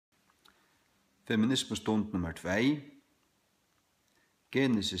Feminismu stund nummer 2.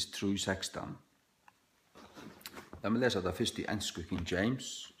 Genesis 3:16. Jeg vil lese det først i engelsk King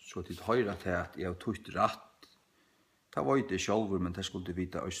James, så til høyre til at jeg har tøyt rett. Det var ikke selv, men det skulle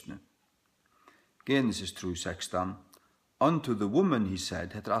vite østene. Genesis 3:16. Unto the woman he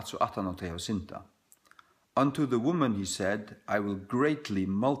said, heter altså at han til å synta. Unto the woman he said, I will greatly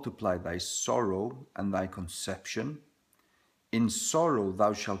multiply thy sorrow and thy conception. In sorrow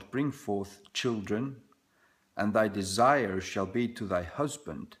thou shalt bring forth children, and thy desire shall be to thy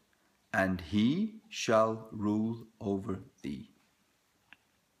husband, and he shall rule over thee.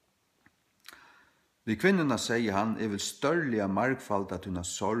 Vi kvinnorna sier han, jeg vil størlige markfalda tuna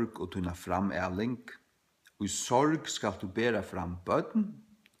sorg og tuna framäling, og i sorg skal du bæra fram bøtten,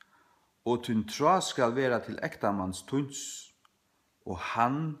 og tun tråd skal være til ektamanns tuns, og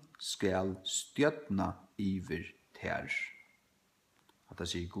han skal stjøtna iver ter. At det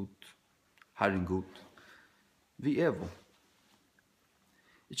sier god, Herren god. Vi evo.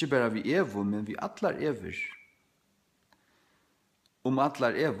 Ikke bare vi evo, men vi atlar ever.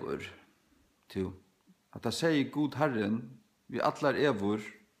 Atlar evor, til at det sier god Herren, vi atlar evor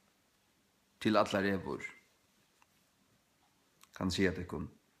til atlar evor. Kan si at det kun.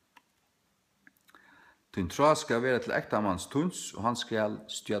 Tun tråd skal være til ektamanns tuns, og han skal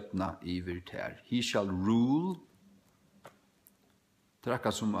stjøtna iver ter. He shall rule. Det er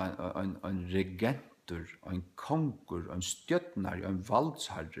akkurat som en regentur, en kongur, en stjøtnar, en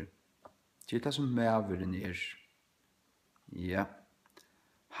valdsherre. Det er det som mæveren er. Ja.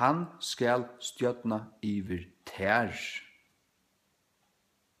 Han skal stjøtna iver ter.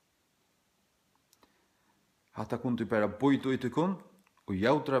 Hatta kunne du bare bøyde ut i kun, og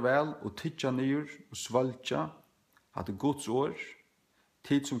jaudra vel, og tidja nyr, og svaltja, hatta Guds år,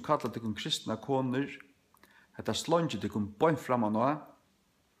 tid som kallar til kun kristna koner, hatta slånge til kun bøyn fram av noe,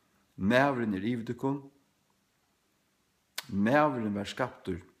 mæveren er iver til kun, mæveren var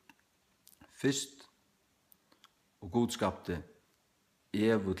skaptur fyrst, og Gud skapte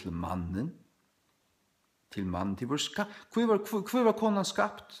Evo til mannen, til vår skapt. Hvor var konan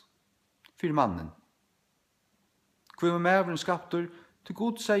skapt? For mannen. Hvor var mæveren skaptur? Til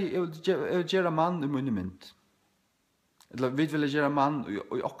Gud sier, jeg vil gjøre mann i munne mynd. Eller vi vil gjøre mann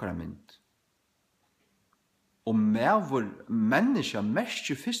i okkara mynd. Og mæver, menneska,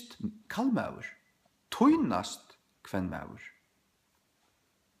 merker først kallmæver. Tøynast kvenn mæver.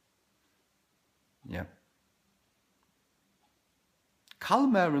 Ja.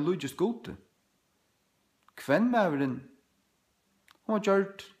 Kallmæveren lujist gode. Kvennmæveren, hun har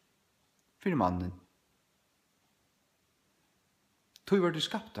gjort for mannen. Tøy var det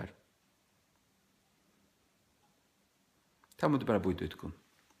skapt der. Det må du bare bo ut,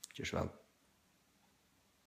 Gjør så vel.